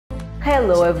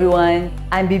Hello everyone,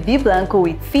 I'm Bibi Blanco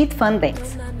with Fit Fun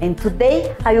Dance, and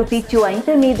today I will teach you an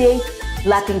intermediate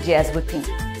Latin jazz routine.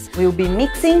 We'll be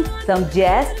mixing some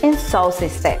jazz and salsa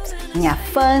steps in a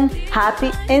fun,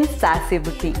 happy and sassy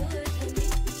routine.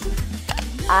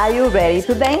 Are you ready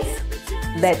to dance?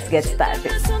 Let's get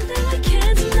started.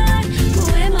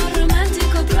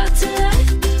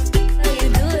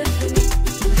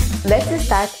 Let's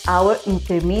start our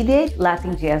intermediate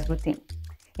Latin jazz routine.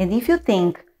 And if you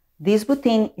think this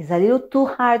routine is a little too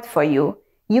hard for you,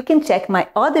 you can check my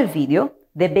other video,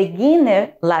 the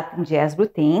beginner Latin jazz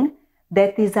routine,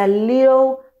 that is a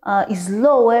little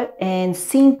slower and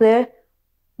simpler,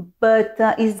 but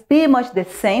it's pretty much the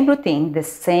same routine, the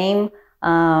same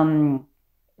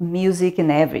music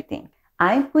and everything.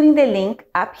 I'm putting the link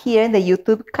up here in the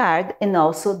YouTube card and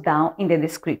also down in the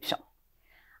description.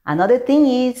 Another thing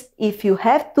is, if you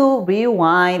have to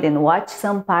rewind and watch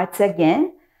some parts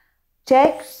again,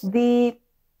 check the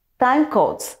time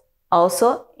codes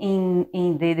also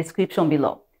in the description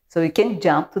below. So you can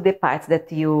jump to the parts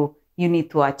that you need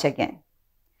to watch again.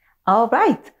 All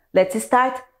right, let's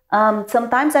start.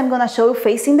 Sometimes I'm gonna show you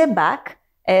facing the back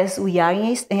as we are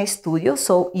in a studio,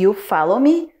 so you follow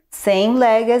me, same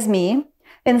leg as me.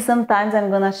 And sometimes I'm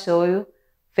gonna show you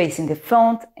facing the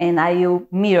front and I will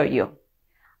mirror you.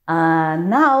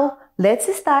 Now,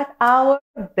 let's start our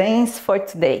dance for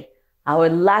today, our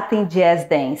Latin jazz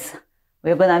dance.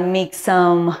 We're gonna mix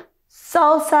some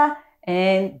salsa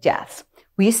and jazz.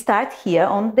 We start here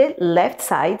on the left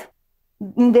side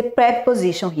in the prep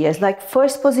position here. It's like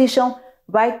first position,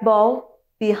 right ball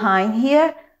behind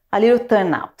here, a little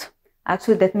turn out.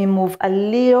 Actually, let me move a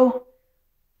little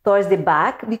towards the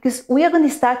back because we are going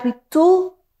to start with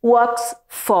 2 walks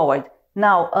forward.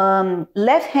 Now,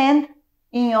 left hand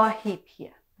in your hip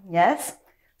here, yes?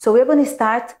 So we're going to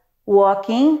start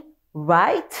walking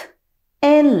right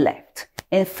and left.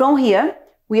 And from here,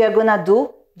 we are going to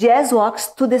do jazz walks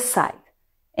to the side.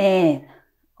 And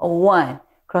 1,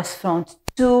 cross front,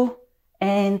 2,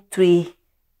 and 3,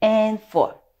 and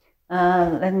 4.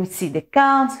 Let me see the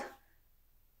counts.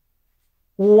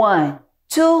 1,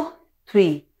 2,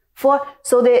 3, 4.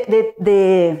 So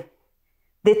the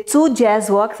 2 jazz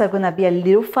walks are going to be a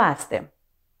little faster.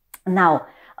 Now,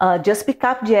 just pick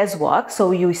up jazz walk.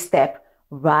 So you step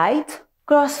right,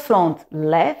 cross front,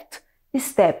 left,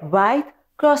 step right,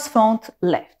 cross front,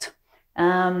 left.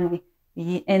 And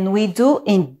we do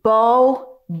in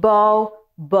ball, ball,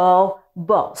 ball,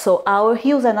 ball. So our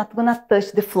heels are not going to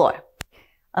touch the floor.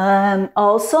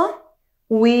 Also,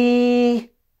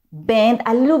 we bend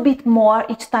a little bit more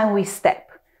each time we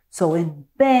step. So we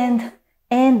bend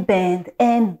and bend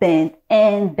and bend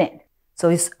and bend. So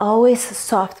it's always a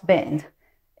soft bend.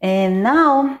 And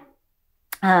now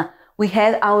we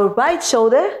have our right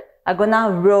shoulder are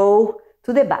gonna roll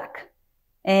to the back.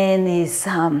 And it's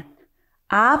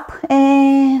up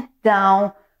and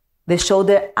down, the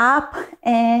shoulder up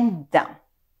and down.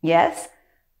 Yes?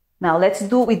 Now let's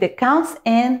do with the counts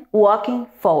and walking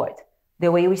forward,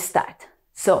 the way we start.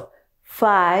 So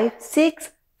 5,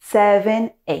 6,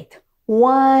 7, 8.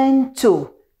 1,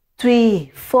 2,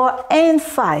 3, 4, and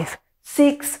 5,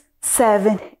 6,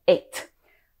 7, 8.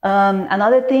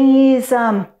 Another thing is,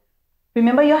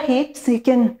 remember your hips.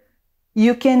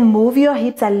 You can move your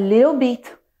hips a little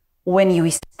bit. When you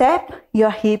step,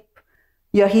 your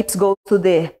hips go to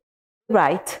the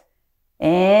right,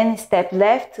 and step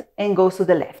left and goes to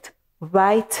the left.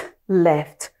 Right,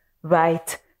 left,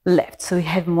 right, left. So we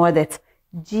have more that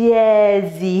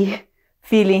jazzy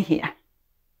feeling here.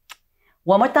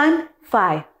 One more time.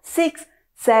 5, 6,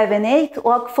 7, 8.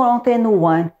 Walk front and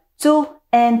 1, 2,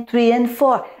 and 3, and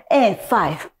 4, and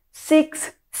 5,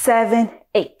 6, 7,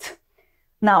 8.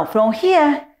 Now from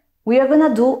here, we are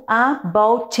gonna do a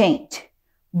ball change.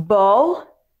 Ball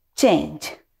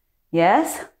change.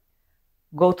 Yes?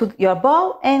 Go to your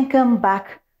ball and come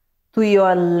back to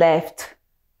your left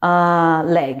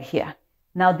leg here.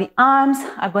 Now the arms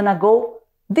are gonna go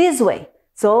this way.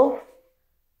 So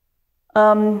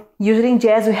usually in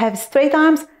jazz we have straight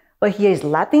arms, but here is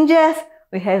Latin jazz.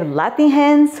 We have Latin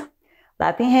hands.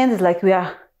 Latin hands is like we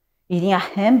are eating a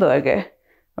hamburger,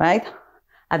 right?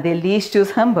 A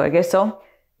delicious hamburger. So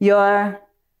your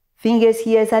fingers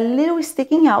here is a little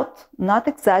sticking out, not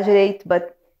exaggerate,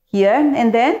 but here,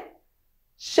 and then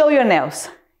show your nails.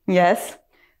 Yes.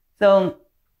 So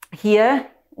here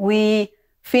we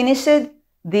finished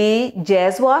the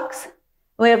jazz walks.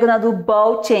 We're gonna do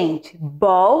ball change,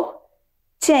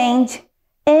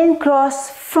 and cross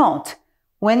front.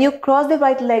 When you cross the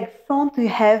right leg front, we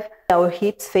have our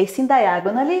hips facing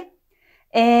diagonally.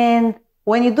 And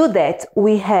when you do that,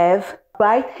 we have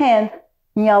right hand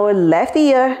in our left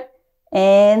ear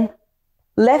and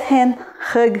left hand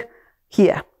hug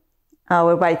here,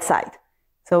 our right side.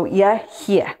 So we are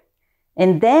here.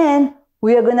 And then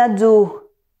we are gonna do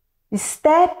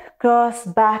step, cross,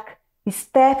 back,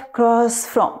 step, cross,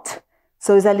 front.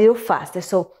 So it's a little faster.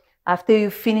 So after you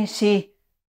finish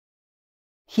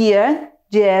here,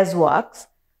 jazz walks,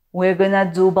 we're gonna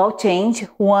do ball change.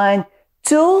 1,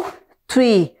 2,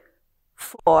 3,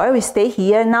 4. We stay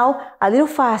here. Now a little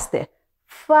faster.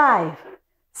 5,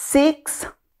 6,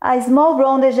 a small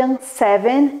rondejang,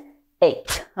 7,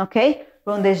 8. Okay?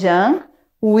 Rondejang.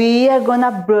 We are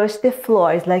gonna brush the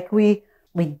floors like we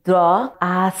draw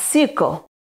a circle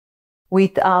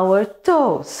with our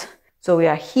toes. So we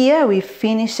are here, we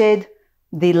finished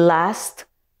the last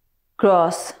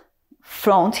cross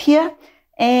front here,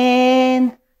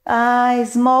 and a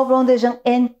small rondejang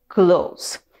and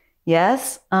close.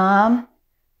 Yes, from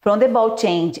the ball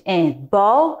change and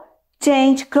ball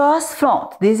change, cross,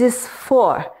 front. This is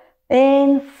 4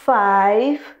 and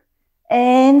 5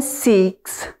 and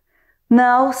 6.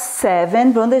 Now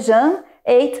 7, rondejang,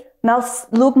 8. Now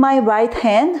look my right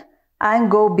hand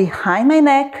and go behind my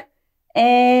neck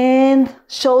and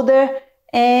shoulder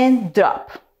and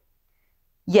drop.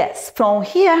 Yes, from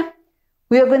here,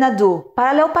 we are gonna do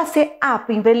parallel passé up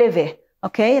in relevé.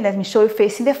 Okay, let me show you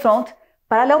facing the front.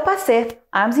 Parallel passé,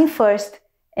 arms in first,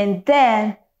 and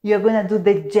then you're gonna do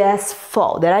the jazz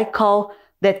fall that I call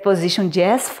that position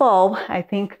jazz fall. I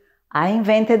think I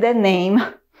invented that name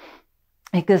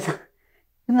because,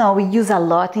 you know, we use a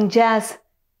lot in jazz,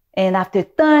 and after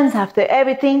turns, after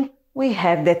everything, we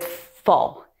have that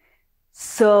fall.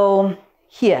 So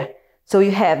here, so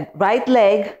you have right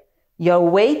leg, your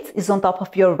weight is on top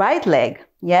of your right leg,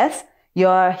 yes?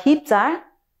 Your hips are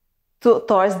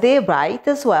towards the right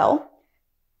as well,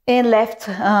 and left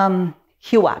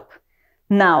heel up.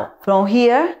 Now, from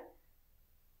here,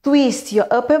 twist your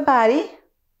upper body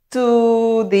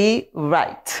to the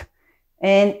right.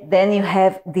 And then you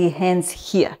have the hands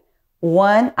here.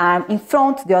 One arm in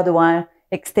front, the other one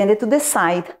extended to the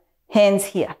side, hands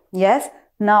here, yes?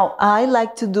 Now, I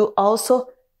like to do also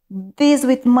this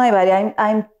with my body.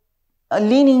 I'm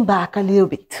leaning back a little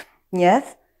bit,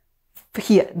 yes?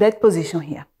 Here, that position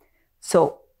here.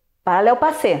 So, parallel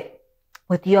passé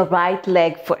with your right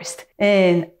leg first.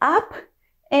 And up,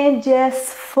 and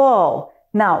just fall.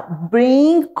 Now,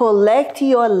 collect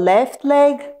your left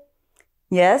leg,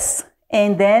 yes?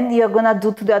 And then you're gonna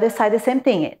do to the other side the same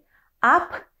thing.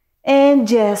 Up, and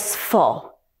just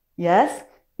fall, yes?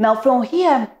 Now, from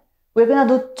here, we're gonna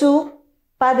do 2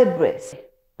 pas de bourrée.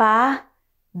 Pas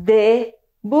de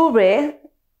bourrée.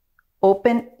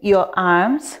 Open your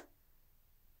arms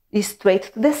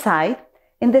straight to the side.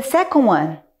 And the second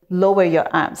one, lower your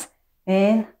arms.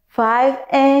 And 5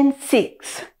 and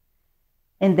 6.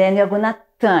 And then you're gonna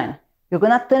turn. You're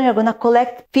gonna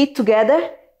collect feet together,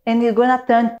 and you're gonna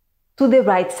turn to the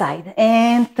right side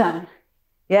and turn.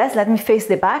 Yes, let me face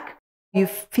the back. You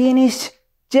finish,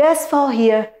 just fall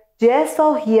here, just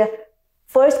fall here.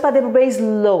 First pas de bourrée is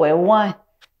lower. 1,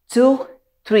 2,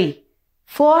 3,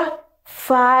 4,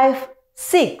 5,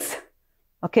 6.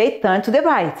 Okay, turn to the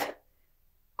right.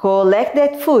 Collect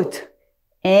that foot.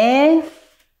 And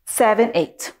 7,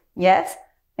 8. Yes?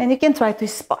 And you can try to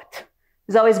spot.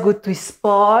 It's always good to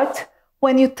spot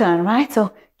when you turn, right?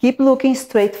 So keep looking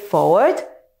straight forward.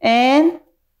 And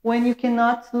when you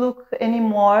cannot look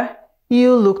anymore,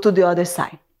 you look to the other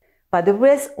side. Pas de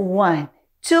bourrée, 1,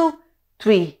 2,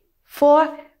 3,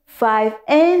 4, 5,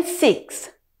 and 6.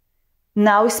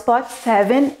 Now spot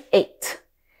 7, 8.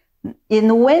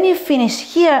 And when you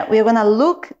finish here, we're gonna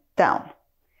look down.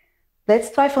 Let's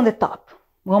try from the top.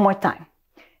 One more time.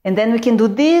 And then we can do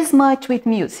this much with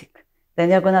music. Then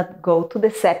you're gonna go to the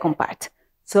second part.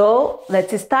 So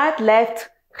let's start. Left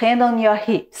hand on your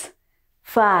hips.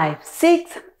 5,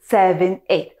 6, 7,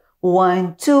 8.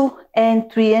 1, 2,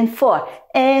 and 3, and 4,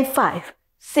 and 5,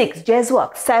 6. Jazz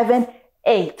walk. 7,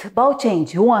 8. Ball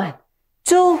change. 1,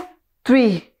 2,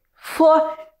 3,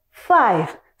 4,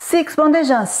 5, 6.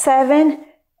 Rondejang. 7,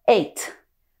 8.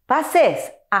 Passes.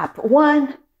 Up.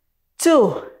 1,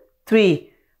 2,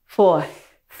 3, 4,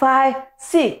 5,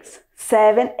 6,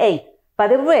 7, 8. Pas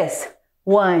de bourrée.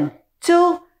 1,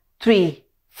 2, 3,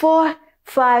 4,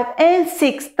 5, and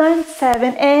 6. Turn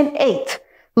 7 and 8.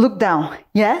 Look down.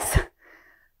 Yes?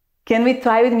 Can we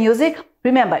try with music?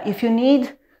 Remember, if you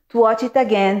need to watch it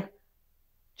again,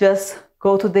 just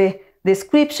go to the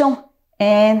description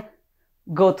and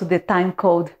go to the time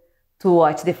code to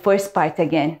watch the first part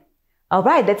again. All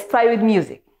right, let's try with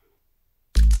music.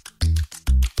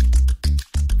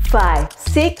 5,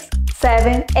 6,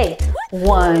 7, 8.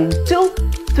 1, 2,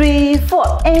 3,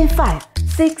 4, and 5,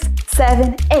 6,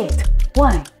 7, 8.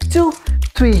 1, 2,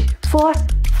 3, 4,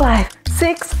 5,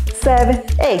 6, 7,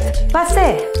 8.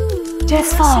 Passez.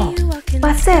 Just fall.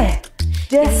 Passez.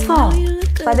 Just fall.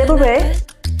 Pas de bourrée.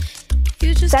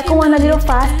 Second one a little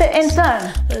faster and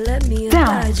turn.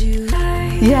 Down.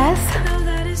 Yes.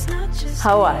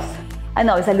 How was? I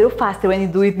know it's a little faster when you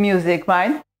do it music,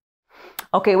 right?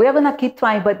 Okay, we are gonna keep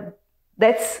trying, but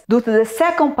let's do to the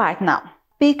second part now.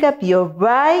 Pick up your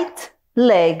right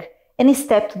leg and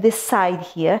step to the side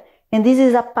here. And this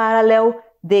is a parallel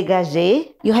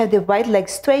dégagé. You have the right leg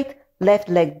straight, left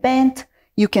leg bent.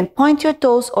 You can point your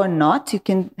toes or not. You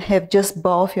can have just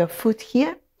ball of your foot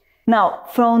here. Now,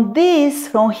 from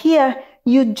here,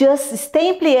 you just stay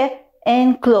in plie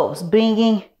and close,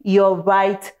 bringing your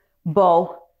right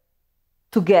ball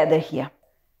together here.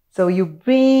 So you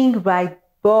bring right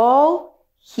ball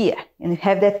here, and you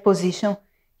have that position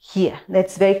here.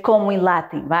 That's very common in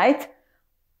Latin, right?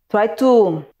 Try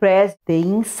to press the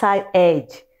inside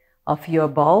edge of your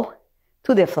ball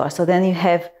to the floor. So then you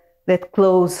have that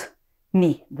close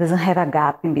knee, doesn't have a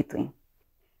gap in between.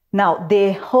 Now,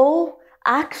 the whole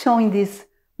action in this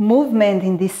movement,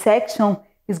 in this section,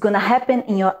 is gonna happen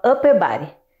in your upper body.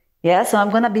 Yeah, so I'm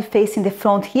gonna be facing the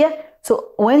front here. So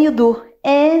when you do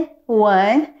and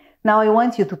 1, now I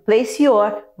want you to place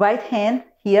your right hand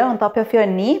here on top of your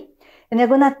knee, and you're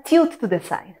gonna tilt to the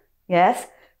side. Yes,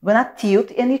 you're gonna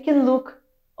tilt, and you can look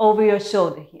over your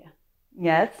shoulder here.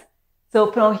 Yes,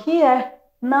 so from here,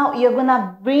 now you're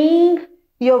gonna bring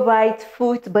your right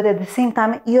foot, but at the same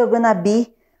time, you're gonna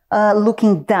be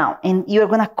looking down, and you're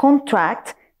gonna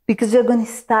contract because you're gonna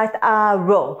start a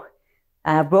roll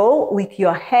with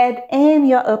your head and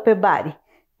your upper body,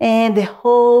 and the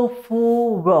whole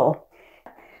full roll.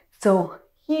 So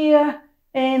here,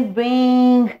 and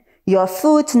bring your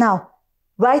foot now.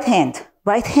 Right hand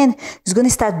is gonna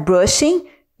start brushing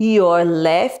your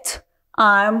left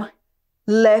arm,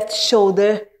 left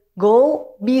shoulder.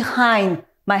 Go behind.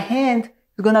 My hand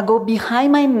is gonna go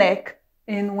behind my neck.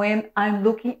 And when I'm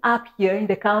looking up here in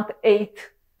the count 8,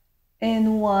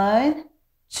 and 1,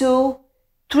 2,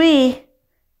 3,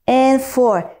 and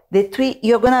 4. The 3,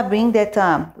 you're gonna bring that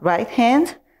right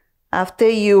hand. After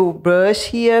you brush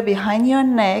here behind your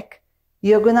neck,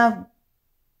 you're gonna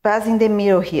pass in the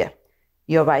middle here.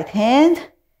 Your right hand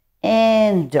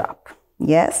and drop.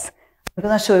 Yes, I'm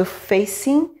gonna show you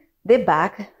facing the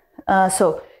back.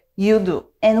 So you do,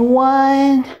 and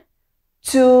 1,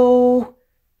 2,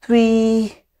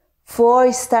 3,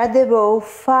 4, start the roll,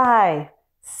 5,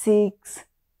 6,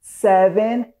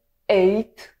 7,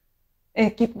 8,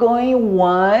 and keep going,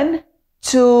 1,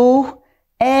 2,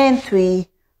 and 3,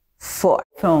 4.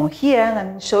 From here, I'm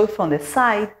going to show you from the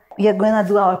side, we are going to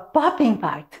do our popping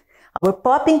part. Our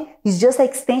popping is just an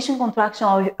extension contraction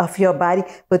of your body,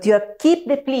 but you keep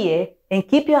the plie and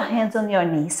keep your hands on your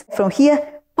knees. From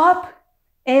here, pop,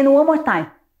 and one more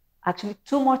time. Actually,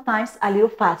 2 more times, a little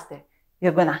faster.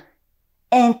 You're gonna,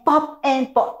 and pop,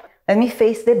 and pop. Let me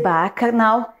face the back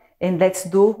now, and let's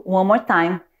do one more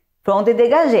time from the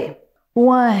dégagé.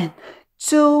 1,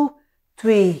 2,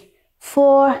 3,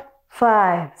 4,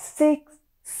 5, 6,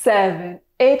 7,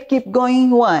 8. Keep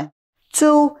going. 1,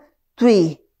 2,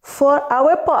 3, 4.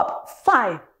 Our pop.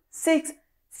 5, 6,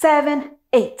 7,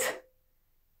 8.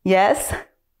 Yes?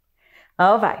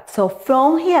 All right. So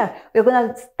from here, we're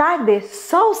gonna start the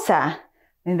salsa.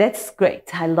 And that's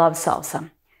great. I love salsa.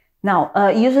 Now,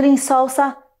 usually in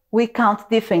salsa, we count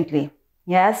differently.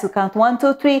 Yes, we count 1,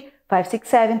 2, 3, 5, 6,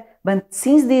 7. But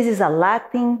since this is a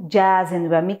Latin jazz and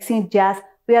we're mixing jazz,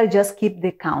 we are just keep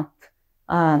the count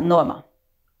normal.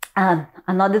 And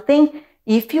another thing,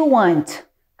 if you want,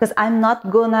 because I'm not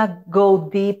gonna go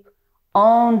deep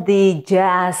on the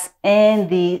jazz and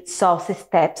the salsa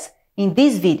steps in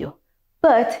this video.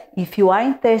 But if you are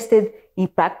interested in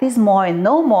practice more and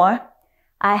know more,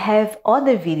 I have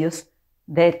other videos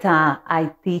that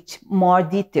I teach more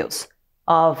details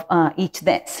of each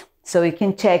dance. So you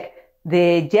can check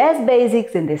the jazz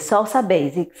basics and the salsa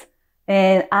basics.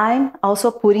 And I'm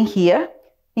also putting here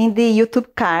in the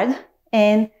YouTube card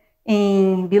and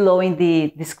below in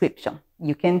the description.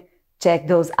 You can check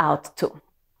those out too.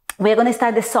 We're going to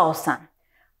start the salsa.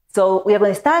 So we are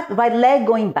going to start right leg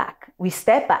going back. We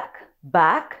step back,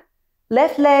 back,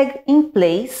 left leg in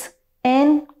place,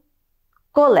 and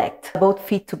collect both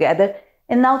feet together.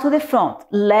 And now to the front,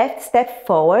 left step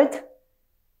forward,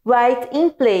 right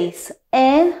in place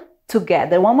and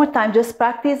together. One more time, just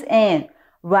practice, and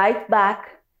right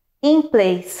back in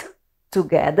place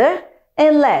together,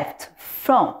 and left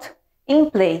front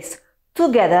in place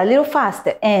together. A little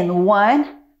faster, and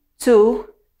 1, 2,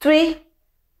 3,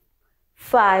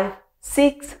 5,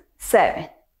 6, 7.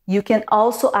 You can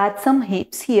also add some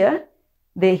hips here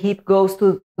the hip goes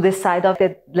to the side of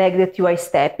the leg that you are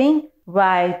stepping.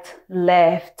 Right,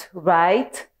 left,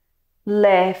 right,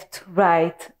 left,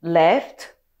 right,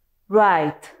 left,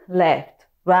 right, left,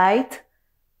 right,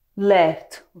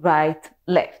 left, right,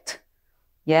 left.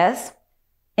 Yes?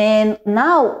 And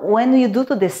now when you do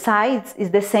to the sides,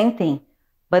 it's the same thing.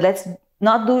 But let's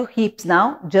not do hips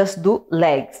now, just do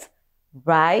legs.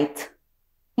 Right,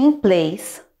 in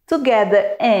place,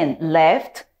 together, and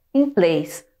left, in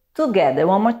place, together.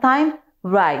 One more time.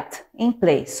 Right, in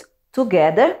place,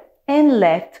 together, and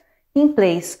left, in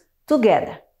place,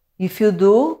 together. If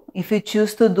you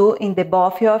choose to do in the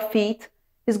ball of your feet,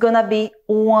 it's gonna be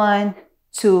 1,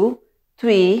 2,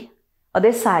 3,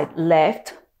 other side,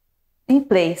 left, in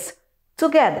place,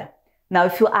 together. Now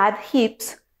if you add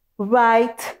hips,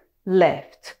 right,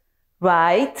 left,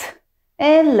 right,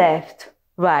 and left,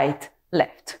 right,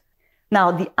 left.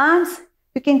 Now the arms,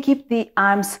 you can keep the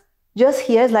arms just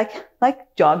here,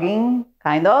 like jogging,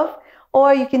 kind of,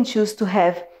 or you can choose to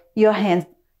have your hands,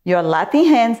 your Latin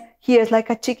hands, here is like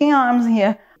a chicken arms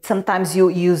here. Sometimes you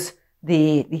use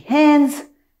the hands,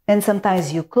 and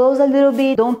sometimes you close a little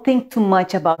bit. Don't think too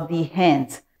much about the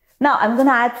hands. Now I'm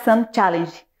gonna add some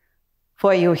challenge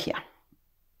for you here.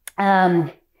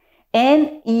 And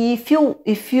if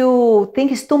you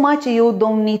think it's too much, you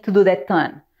don't need to do that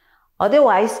turn.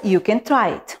 Otherwise, you can try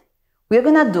it. We're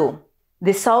gonna do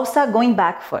the salsa going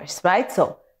back first, right?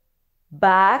 So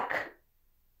back,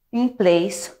 in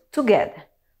place, together.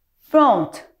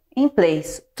 Front, in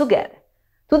place, together.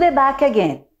 To the back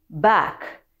again. Back,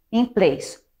 in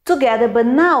place, together. But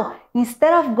now,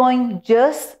 instead of going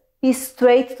just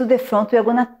straight to the front, we are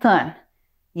gonna turn.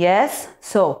 Yes?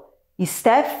 So,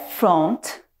 step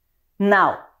front.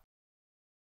 Now,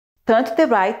 turn to the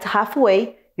right,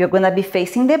 halfway. You're gonna be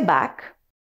facing the back.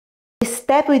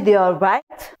 Step with your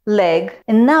right leg.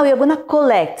 And now you're gonna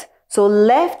collect. So,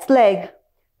 left leg,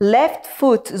 left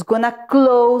foot is gonna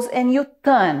close and you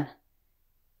turn.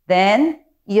 Then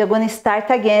you're gonna start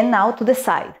again now to the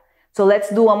side. So let's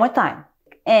do one more time.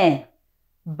 And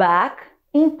back,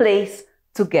 in place,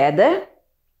 together.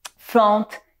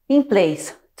 Front, in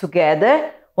place,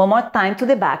 together. One more time to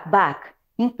the back. Back,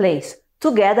 in place,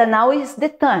 together. Now is the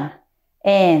turn.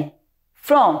 And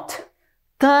front,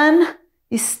 turn,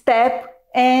 step,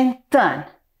 and turn.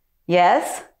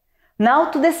 Yes?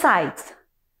 Now to the sides.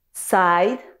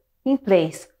 Side, in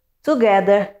place,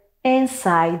 together, and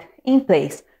side, in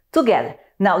place, together.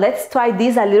 Now let's try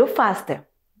this a little faster.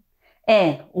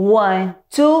 And 1,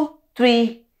 2,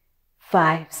 3,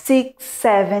 5, 6,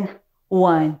 7.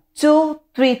 1, 2,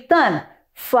 3, turn.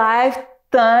 5,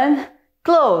 turn,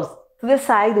 close. To the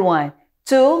side. 1,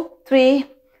 2, 3,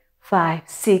 5,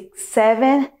 6,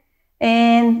 7.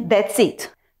 And that's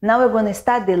it. Now we're going to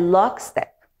start the lock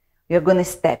step. We're going to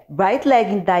step right leg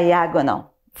in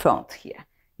diagonal front here.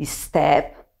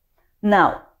 Step.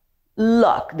 Now,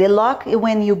 lock. The lock is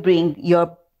when you bring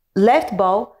your left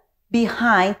ball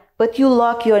behind, but you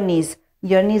lock your knees.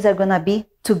 Your knees are going to be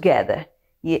together.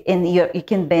 And you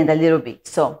can bend a little bit.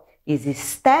 So, it's a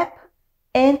step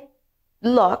and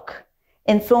lock.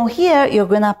 And from here, you're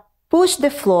going to push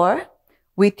the floor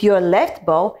with your left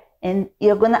ball, and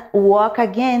you're going to walk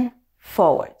again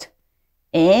forward.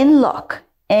 And lock.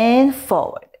 And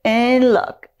forward. And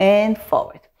lock. And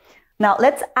forward. Now,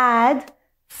 let's add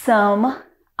some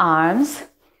arms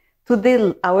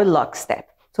to our lock step.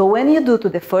 So when you do to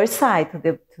the first side,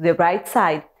 to the right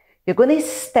side, you're going to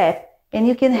step, and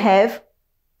you can have,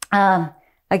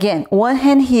 again, one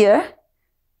hand here,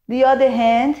 the other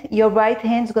hand, your right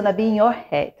hand is going to be in your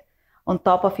head, on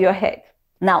top of your head.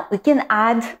 Now, we can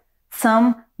add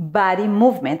some body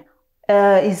movement.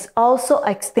 Is also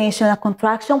extension and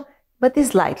contraction, but it's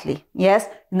slightly, yes?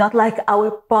 Not like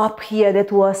our pop here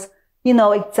that was,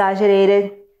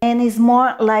 exaggerated. And it's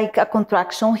more like a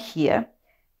contraction here.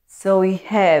 So we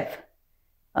have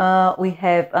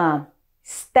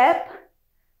step,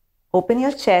 open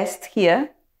your chest here,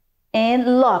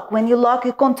 and lock. When you lock,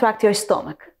 you contract your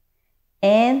stomach.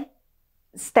 And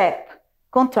step,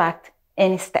 contract,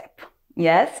 and step.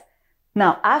 Yes?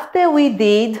 Now, after we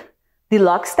did the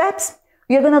lock steps,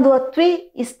 we are going to do a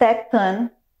 3-step turn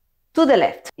to the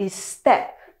left.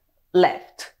 Step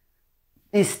left,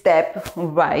 step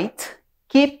right,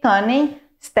 keep turning,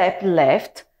 step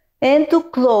left, and to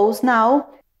close now,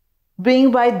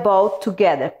 bring right ball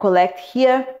together, collect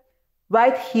here,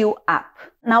 right heel up.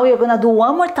 Now we are going to do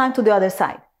one more time to the other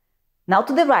side. Now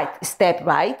to the right, step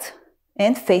right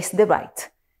and face the right.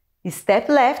 Step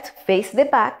left, face the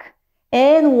back,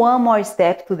 and one more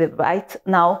step to the right.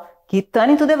 Now keep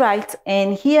turning to the right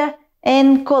and here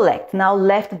and collect. Now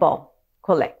left ball,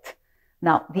 collect.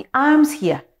 Now the arms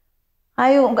here,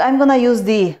 I'm gonna use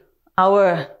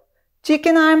our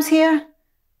chicken arms here,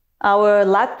 our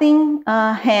Latin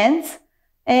hands,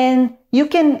 and you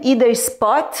can either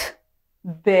spot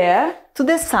there to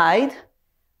the side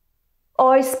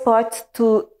or spot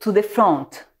to the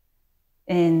front,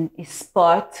 and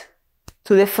spot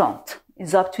to the front.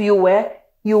 It's up to you where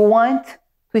you want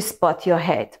to spot your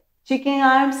head. Chicken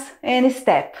arms and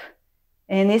step,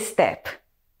 and step.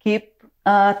 Keep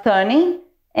turning,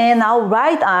 and now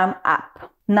right arm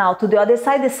up. Now to the other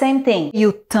side, the same thing.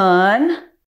 You turn,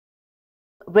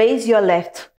 raise your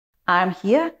left arm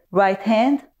here, right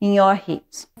hand in your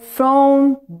hips.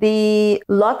 From the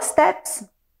lock steps,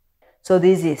 so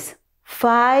this is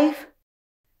 5,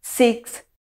 6,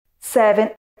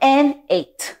 7, and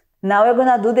 8. Now we're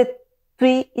gonna do the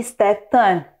 3-step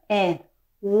turn, and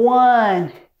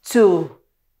 1, 2,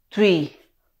 3,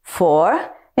 4.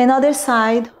 Another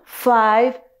side,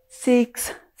 5,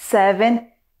 6, 7,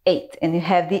 8. And you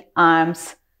have the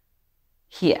arms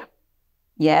here.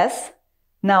 Yes?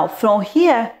 Now from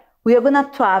here, we are gonna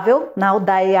travel now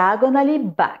diagonally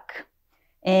back.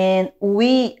 And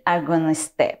we are gonna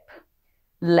step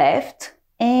left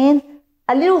and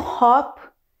a little hop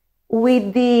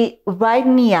with the right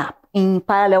knee up in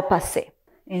parallel passe.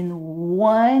 And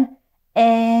 1,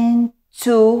 and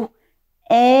 2,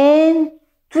 and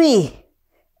 3,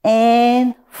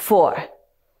 and 4.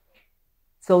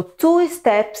 So 2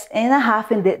 steps and a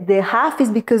half, and the half is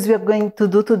because we are going to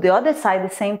do to the other side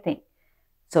the same thing.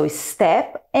 So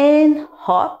step and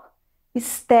hop,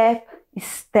 step,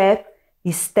 step,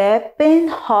 step and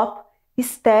hop,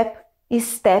 step,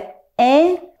 step,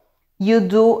 and you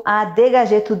do a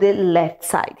dégagé to the left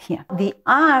side here. The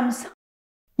arms,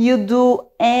 you do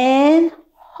and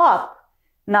hop.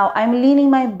 Now I'm leaning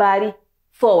my body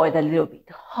forward a little bit.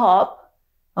 Hop,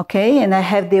 okay, and I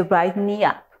have the right knee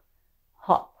up.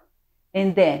 Hop,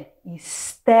 and then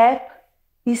step,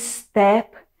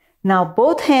 step. Now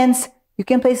both hands, you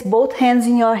can place both hands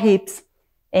in your hips,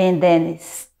 and then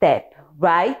step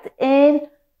right, and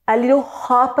a little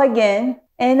hop again,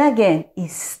 and again.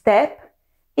 Step,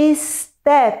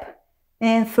 step,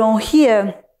 and from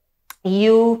here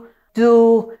you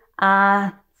do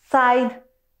a side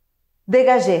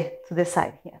dégagé to the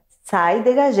side here. Side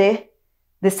dégagé,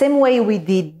 the same way we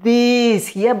did this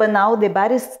here, but now the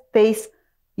body stays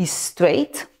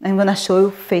straight. I'm gonna show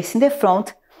you facing the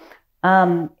front,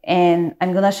 and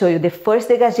I'm gonna show you the first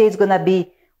dégagé is gonna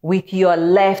be with your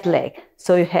left leg.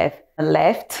 So you have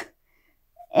left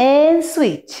and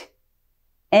switch,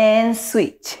 and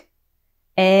switch,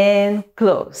 and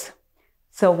close.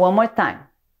 So one more time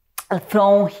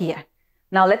from here.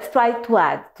 Now let's try to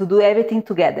add, to do everything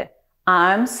together.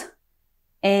 Arms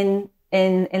and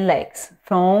legs.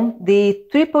 From the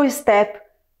triple step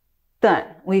turn,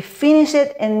 we finish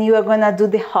it, and you are gonna do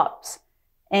the hops.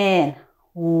 And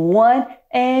 1,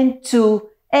 and 2,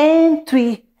 and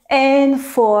 3, and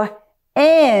 4,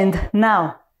 and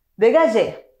now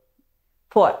dégagé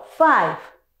for 5,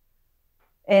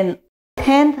 and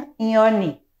hand in your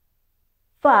knee.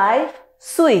 5,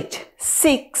 switch,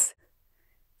 6,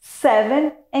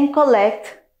 7, and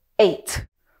collect 8.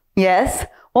 Yes,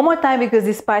 one more time because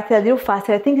this part is a little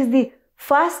faster. I think it's the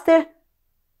faster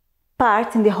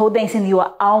part in the whole dance, and you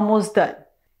are almost done.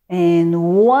 And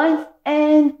 1,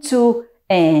 and 2,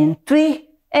 and 3,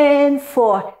 and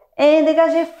 4, and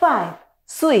dégagé 5,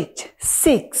 switch,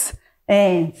 6,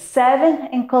 and 7,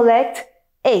 and collect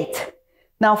 8.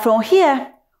 Now from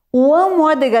here, one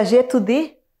more dégagé to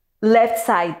the left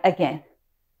side again.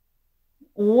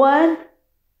 1,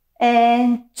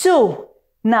 and 2.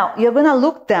 Now you're gonna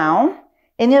look down,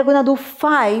 and you're gonna do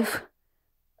 5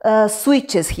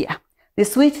 switches here. The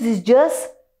switch is just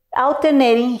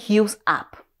alternating heels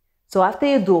up. So after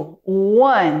you do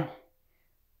 1,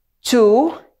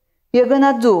 2, you're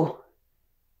gonna do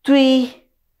 3,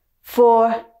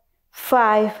 4,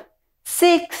 5,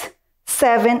 6,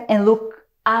 7, and look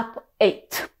up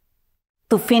 8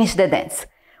 to finish the dance.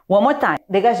 One more time.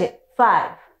 Dégagé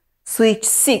 5, switch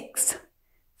 6,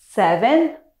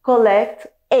 7, collect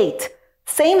 8.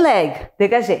 Same leg.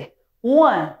 Dégagé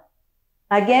 1,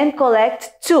 again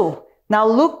collect 2. Now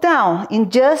look down in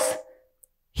just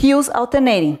heels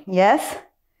alternating. Yes,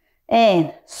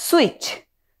 and switch,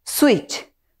 switch,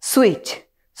 switch,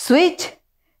 switch,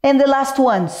 and the last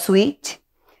one, switch.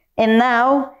 And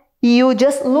now you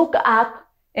just look up,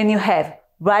 and you have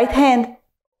right hand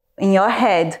in your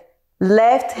head,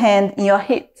 left hand in your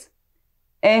hips,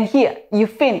 and here you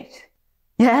finish.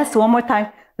 Yes, one more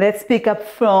time. Let's pick up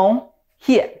from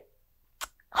here.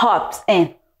 Hops,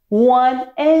 and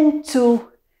 1, and 2,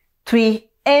 3,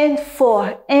 and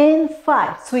 4, and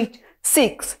 5. Switch,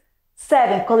 6,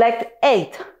 7, collect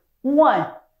 8. 1,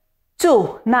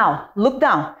 2, now look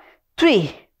down.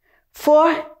 3,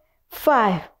 4,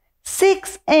 5,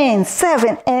 6, and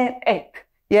 7, and 8.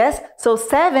 Yes, so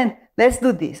 7, let's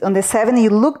do this. On the 7, you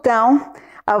look down,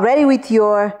 already with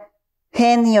your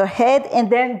hand in your head, and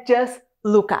then just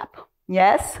look up.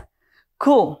 Yes,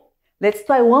 cool. Let's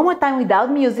try one more time without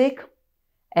music.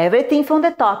 Everything from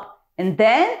the top, and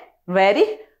then,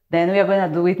 ready? Then we are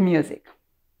gonna do with music.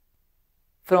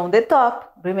 From the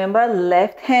top, remember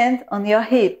left hand on your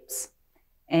hips.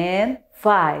 And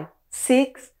 5,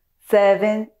 6,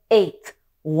 7, 8.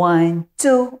 1,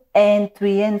 2, and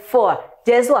 3, and 4.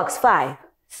 Jazz walks. 5,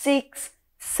 6,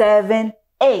 7,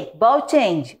 8. Ball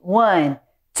change. 1,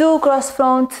 2, cross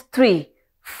front. 3,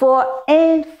 4,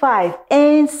 and 5,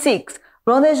 and 6.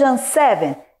 Rondejão.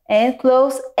 7, and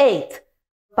close. 8.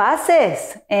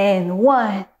 Passes. And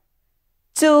 1,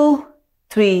 2,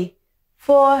 3,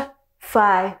 4,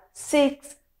 5,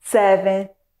 6, 7,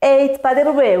 8. Pas de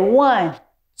rouler. 1,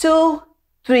 2,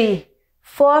 3,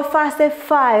 4, faster.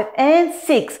 5, and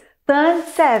 6. Turn.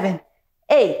 7,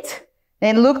 8.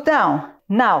 And look down.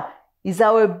 Now is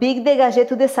our big dégagé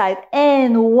to the side.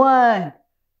 And 1,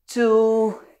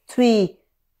 2, 3,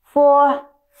 4,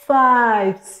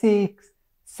 5, 6,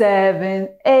 7,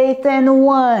 8. And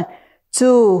 1,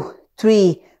 2,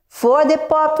 3, 4. The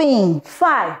popping.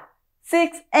 5,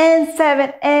 6, and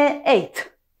 7, and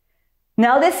 8.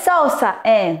 Now the salsa.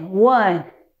 And 1,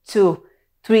 2,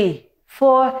 3,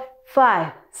 4,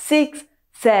 5, 6,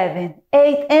 7,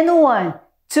 8. And 1,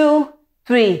 2,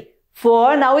 3,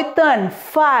 4. Now we turn.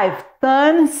 5,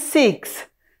 turn. 6,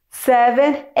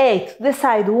 7, 8. To the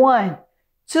side. 1,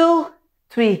 2,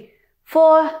 3,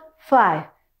 4, 5,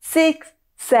 6,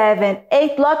 7,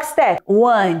 8. Lock step.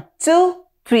 1, 2,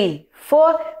 3,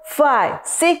 4, 5,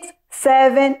 6,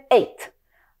 7, 8.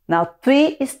 Now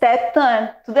 3 step turn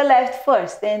to the left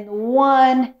first. And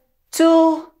 1,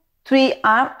 2, 3,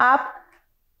 arm up.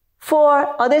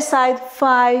 4, other side.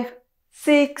 5,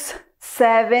 6,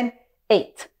 7,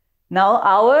 8. Now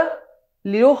our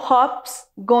little hops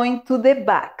going to the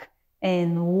back.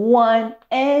 And 1,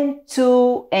 and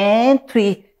 2, and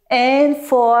 3, and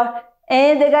 4,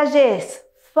 and dégagés.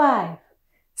 5,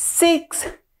 6,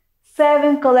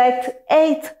 7, collect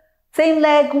 8. Same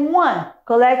leg. 1,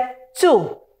 collect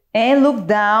 2. And look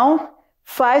down.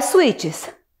 5 switches.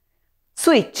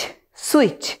 Switch,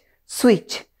 switch,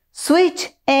 switch,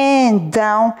 switch, and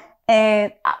down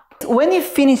and up. When you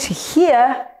finish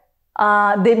here,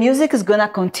 the music is gonna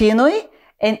continue.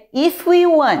 And if we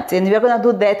want, and we're gonna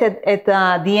do that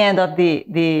at the end of the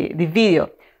video,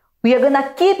 we are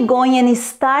gonna keep going and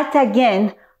start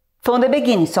again from the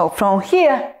beginning. So from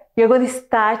here, you're gonna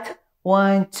start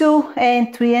 1, 2,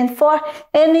 and 3, and 4,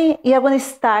 and you're gonna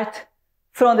start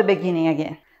from the beginning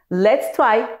again. Let's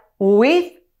try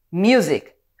with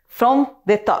music from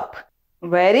the top.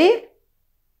 Ready?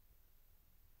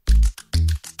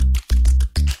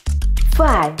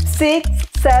 5, 6,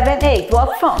 7, 8.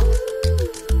 Walk front.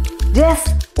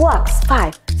 Just walks.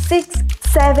 5, 6,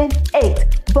 7, 8.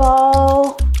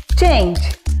 Ball change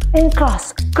and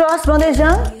cross. Cross,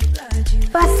 rondejão.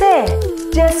 Passé.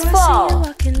 Just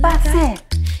fall. Passé.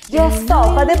 Just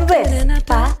fall. Pas de bourrée.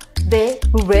 Pas de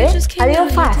bourrée. A little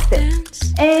faster.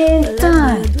 And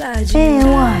turn.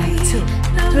 And 1, 2,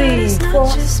 3, 4,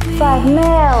 5.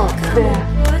 Melt there.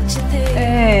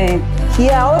 And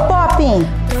here our popping.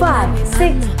 5,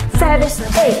 6, 7,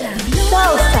 8.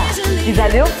 Salsa. Is a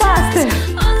little faster.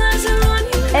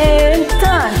 And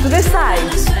turn to the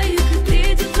side.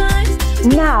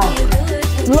 Now,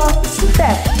 lock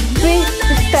step. 3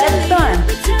 step turn.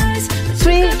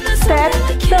 3 step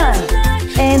turn.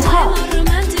 And hop.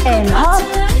 And hop.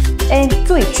 And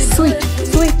switch, switch,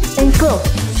 switch, and close.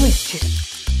 Switch.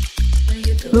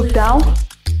 Look down.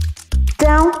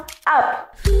 Down,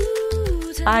 up.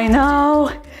 I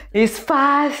know. It's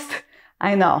fast.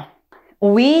 I know.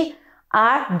 We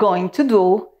are going to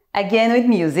do again with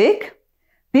music.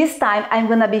 This time I'm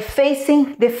gonna be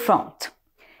facing the front.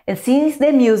 And since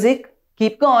the music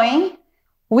keep going,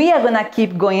 we are gonna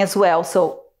keep going as well.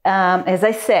 So as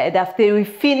I said, after we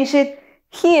finish it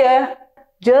here,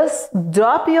 just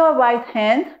drop your right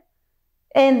hand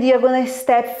and you're gonna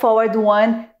step forward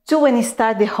 1, 2, and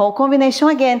start the whole combination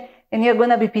again. And you're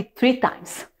gonna repeat 3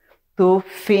 times to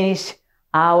finish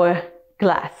our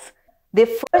class. The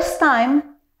first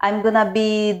time I'm gonna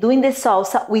be doing the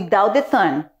salsa without the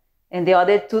turn. And the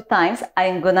other 2 times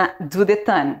I'm gonna do the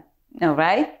turn. All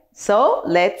right? So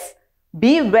let's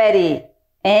be ready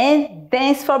and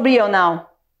dance for brio now.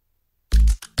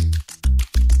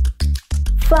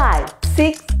 5,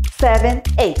 6, 7,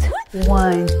 8.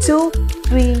 1, 2,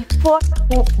 3, 4.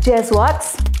 Jazz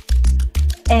walks.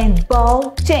 And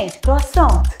ball change. Cross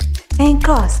front. And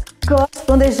cross. Cross.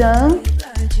 Rondejando.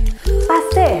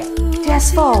 Passé.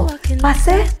 Jazz fall.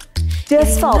 Passé.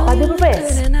 Jazz fall. Pas de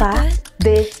bourrées. Pas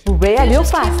de bourrées. Ali o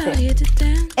faster.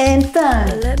 And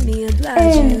turn.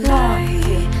 And rock.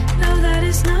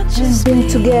 And bring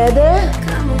together.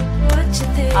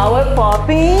 Our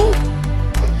popping.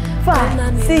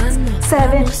 5, 6,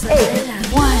 7, 8.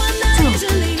 1, 2,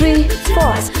 3,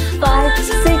 4, 5,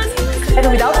 6. And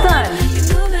without turn.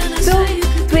 2,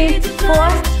 3,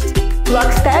 4.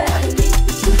 Lock step.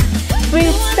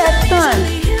 3 step turn.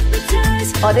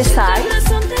 Other side.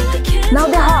 Now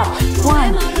the hop.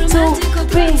 1, 2,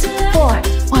 3, 4.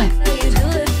 1,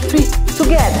 3.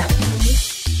 Together.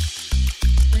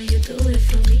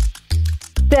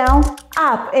 Down,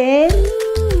 up, and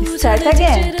start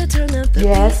again.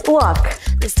 Yes, walk.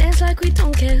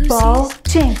 Ball,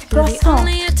 change, cross on,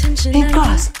 and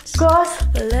cross, cross,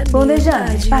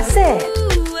 rondejando, passé.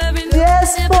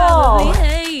 Yes, fall.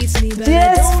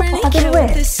 Yes, fall. Other way.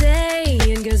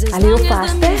 A little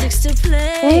faster.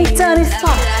 And turn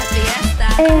stop.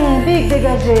 And big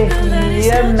dégagé.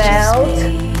 Here, melt.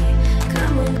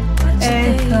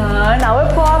 And turn. Now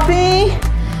we're popping.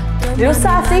 Little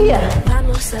salsa here.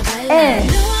 And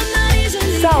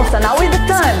salsa. Now with the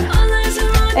turn.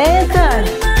 And turn.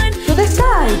 To the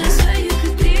side.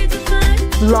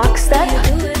 Lock step.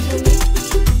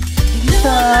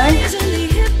 Turn.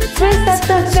 3 steps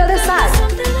turn to the other side.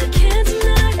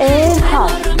 And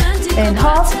hop. And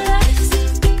hop.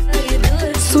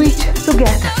 Switch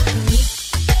together.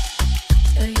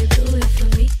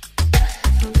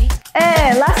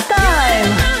 And last time.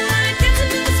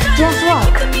 Just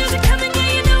walk.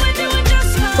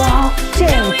 Ball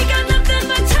change.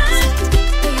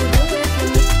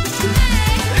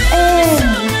 And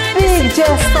big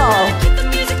just fall.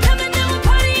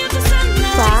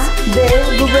 Pas de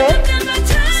bourrées.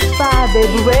 Pas de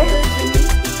bourrées.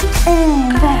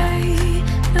 And then.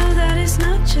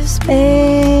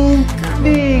 And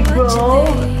big roll.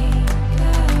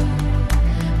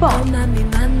 Pop.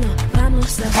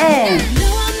 And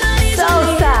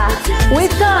salsa. We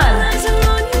turn.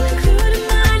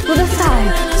 To the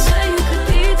side.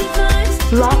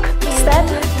 Lock, step.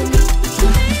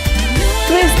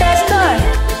 3 steps turn.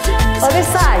 Other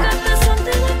side.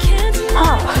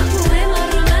 Hop.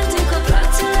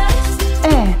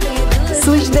 And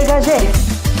switch dégagé.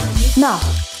 Now,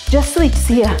 just switch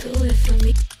here.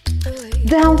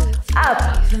 Down, up.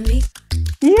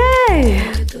 Yay!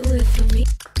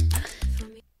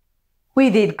 We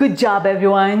did. Good job,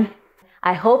 everyone.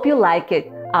 I hope you like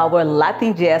it, our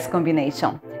Latin jazz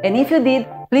combination. And if you did,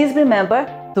 please remember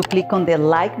to click on the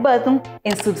like button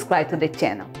and subscribe to the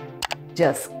channel.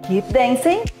 Just keep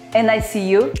dancing, and I see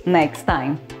you next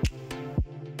time.